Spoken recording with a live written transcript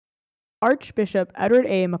Archbishop Edward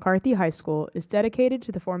A. McCarthy High School is dedicated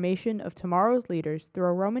to the formation of tomorrow's leaders through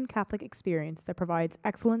a Roman Catholic experience that provides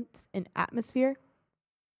excellence in atmosphere,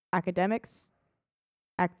 academics,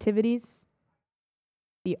 activities,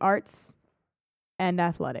 the arts, and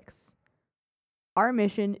athletics. Our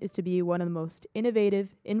mission is to be one of the most innovative,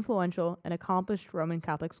 influential, and accomplished Roman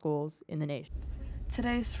Catholic schools in the nation.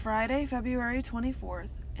 Today's Friday, February 24th.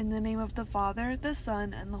 In the name of the Father, the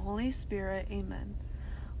Son, and the Holy Spirit, amen.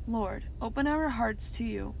 Lord, open our hearts to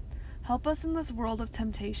you. Help us in this world of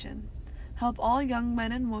temptation. Help all young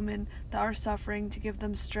men and women that are suffering to give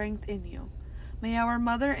them strength in you. May our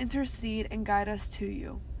Mother intercede and guide us to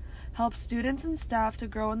you. Help students and staff to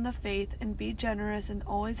grow in the faith and be generous in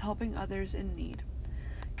always helping others in need.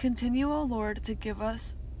 Continue, O Lord, to give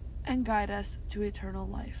us and guide us to eternal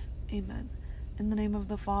life. Amen. In the name of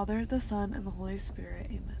the Father, the Son, and the Holy Spirit.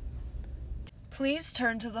 Amen. Please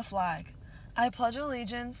turn to the flag. I pledge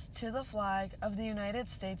allegiance to the flag of the United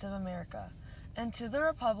States of America and to the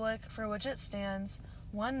republic for which it stands,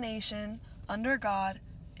 one nation, under God,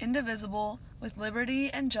 indivisible, with liberty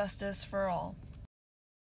and justice for all.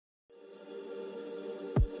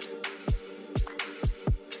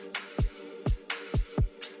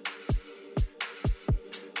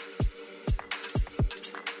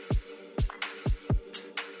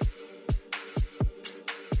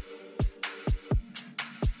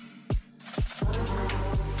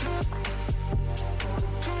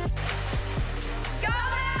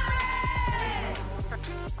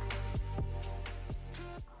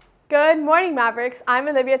 Good morning, Mavericks. I'm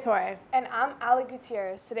Olivia Torre. And I'm Ali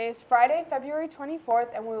Gutierrez. Today is Friday, February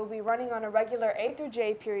 24th, and we will be running on a regular A through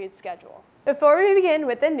J period schedule. Before we begin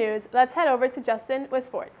with the news, let's head over to Justin with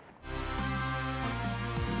sports.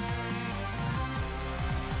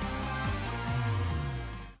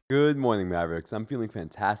 Good morning, Mavericks. I'm feeling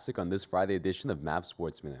fantastic on this Friday edition of Mav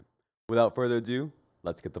Sports Minute. Without further ado,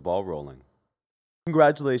 let's get the ball rolling.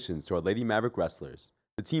 Congratulations to our Lady Maverick wrestlers.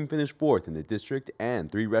 The team finished 4th in the district,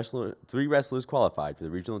 and three wrestlers qualified for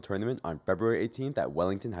the regional tournament on February 18th at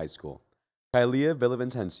Wellington High School. Kylia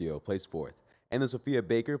Villavicencio placed 4th, Anna Sophia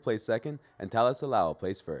Baker placed 2nd, and Talis Alao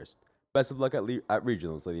placed 1st. Best of luck at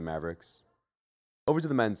regionals, Lady Mavericks. Over to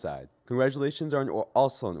the men's side. Congratulations are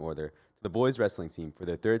also in order to the boys wrestling team for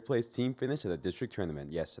their 3rd place team finish at the district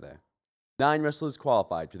tournament yesterday. 9 wrestlers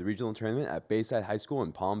qualified for the regional tournament at Bayside High School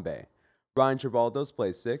in Palm Bay. Brian Tribaldos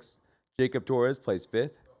placed 6th, Jacob Torres placed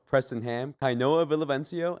 5th, Preston Ham, Kainoa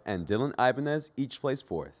Villavicencio, and Dylan Ibanez each placed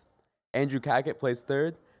 4th. Andrew Cackett placed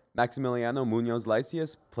 3rd, Maximiliano Munoz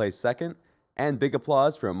Lycius placed 2nd, and big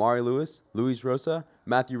applause for Amari Lewis, Luis Rosa,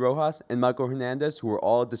 Matthew Rojas, and Michael Hernandez, who were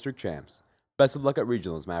all district champs. Best of luck at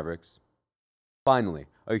regionals, Mavericks. Finally,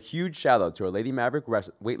 a huge shout out to our Lady Maverick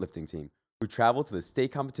weightlifting team, who traveled to the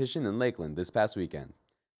state competition in Lakeland this past weekend.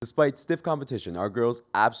 Despite stiff competition, our girls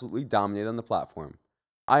absolutely dominated on the platform.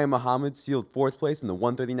 Aya Muhammad sealed 4th place in the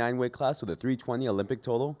 139 weight class with a 320 Olympic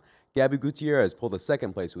total. Gabby Gutierrez pulled a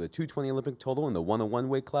 2nd place with a 220 Olympic total in the 101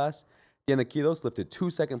 weight class. Diana Quiros lifted 2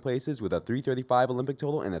 second places with a 335 Olympic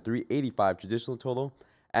total and a 385 traditional total.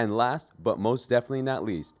 And last, but most definitely not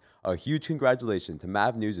least, a huge congratulations to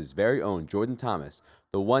Mav News' very own Jordan Thomas,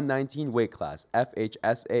 the 119 weight class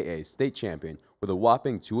FHSAA state champion with a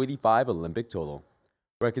whopping 285 Olympic total.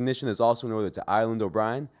 Recognition is also in order to Ireland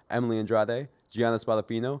O'Brien, Emily Andrade, Gianna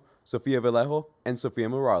Spalafino, Sofia Vallejo, and Sofia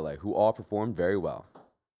Morale, who all performed very well.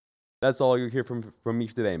 That's all you'll hear from me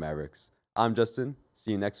today, Mavericks. I'm Justin.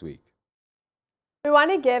 See you next week. We want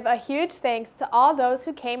to give a huge thanks to all those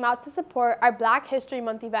who came out to support our Black History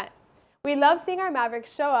Month event. We love seeing our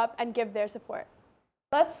Mavericks show up and give their support.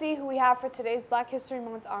 Let's see who we have for today's Black History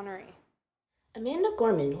Month honoree. Amanda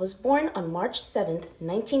Gorman was born on March 7,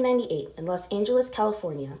 1998 in Los Angeles,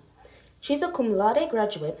 California. She's a cum laude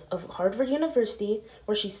graduate of Harvard University,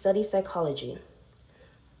 where she studies psychology.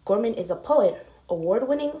 Gorman is a poet,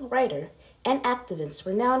 award-winning writer, and activist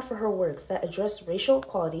renowned for her works that address racial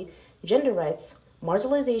equality, gender rights,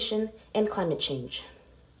 marginalization, and climate change.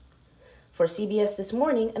 For CBS This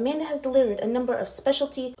Morning, Amanda has delivered a number of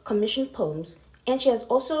specialty commissioned poems, and she has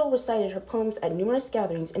also recited her poems at numerous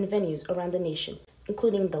gatherings and venues around the nation,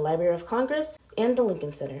 including the Library of Congress and the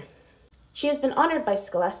Lincoln Center. She has been honored by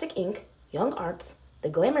Scholastic Inc., Young Arts, the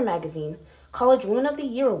Glamour Magazine, College Woman of the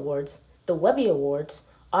Year Awards, the Webby Awards,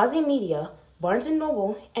 Aussie Media, Barnes &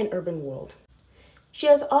 Noble, and Urban World. She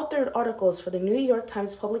has authored articles for the New York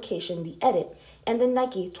Times publication The Edit and the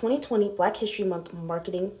Nike 2020 Black History Month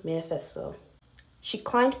Marketing Manifesto. She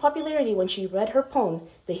climbed popularity when she read her poem,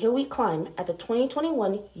 The Hill We Climb, at the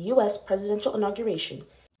 2021 U.S. presidential inauguration,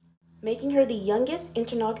 making her the youngest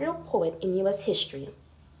inaugural poet in U.S. history.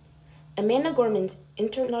 Amanda Gorman's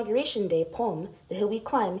Inauguration Day poem, The Hill We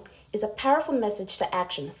Climb, is a powerful message to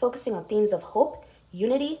action, focusing on themes of hope,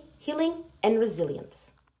 unity, healing, and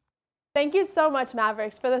resilience. Thank you so much,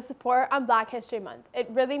 Mavericks, for the support on Black History Month. It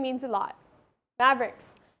really means a lot.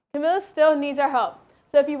 Mavericks, Camilla still needs our help.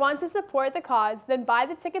 So if you want to support the cause, then buy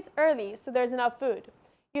the tickets early so there's enough food.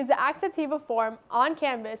 Use the Acceptiva form on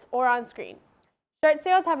Canvas or on screen. Shirt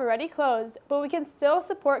sales have already closed, but we can still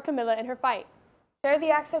support Camilla in her fight. Share the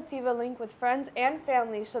Acceptiva link with friends and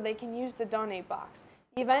family so they can use the donate box.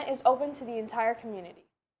 The event is open to the entire community.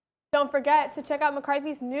 Don't forget to check out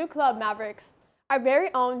McCarthy's new club, Mavericks. Our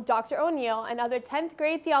very own Dr. O'Neill and other 10th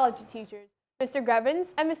grade theology teachers, Mr.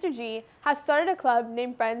 Grevins and Mr. G, have started a club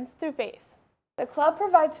named Friends Through Faith. The club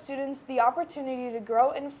provides students the opportunity to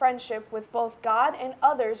grow in friendship with both God and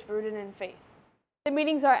others rooted in faith. The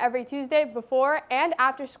meetings are every Tuesday before and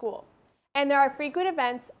after school, and there are frequent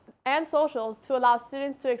events and socials to allow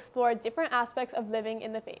students to explore different aspects of living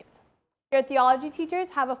in the faith. Your theology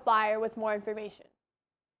teachers have a flyer with more information.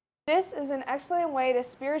 This is an excellent way to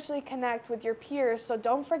spiritually connect with your peers, so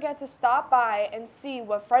don't forget to stop by and see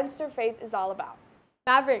what Friends Through Faith is all about.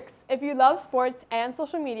 Mavericks, if you love sports and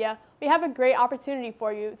social media, we have a great opportunity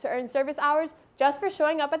for you to earn service hours just for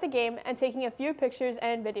showing up at the game and taking a few pictures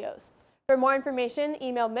and videos. For more information,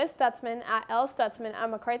 email Ms. Stutzman at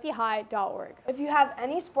lstutzman@mccarthyhigh.org. If you have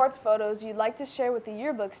any sports photos you'd like to share with the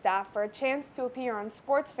yearbook staff for a chance to appear on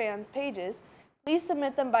sports fans' pages, please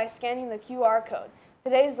submit them by scanning the QR code.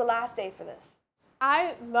 Today is the last day for this.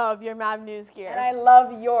 I love your Mav News gear. And I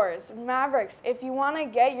love yours. Mavericks, if you want to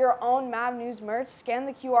get your own Mav News merch, scan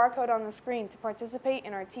the QR code on the screen to participate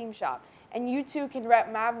in our team shop. And you too can rep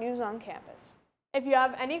Mav News on campus. If you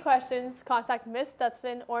have any questions, contact Ms.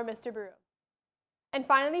 Stutzman or Mr. Baru. And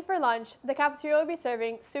finally, for lunch, the cafeteria will be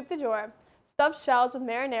serving soup du jour, stuffed shells with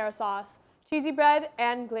marinara sauce, cheesy bread,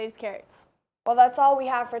 and glazed carrots. Well, that's all we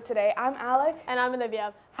have for today. I'm Alec. And I'm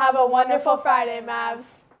Olivia. Have a wonderful Friday,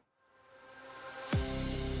 Mavs.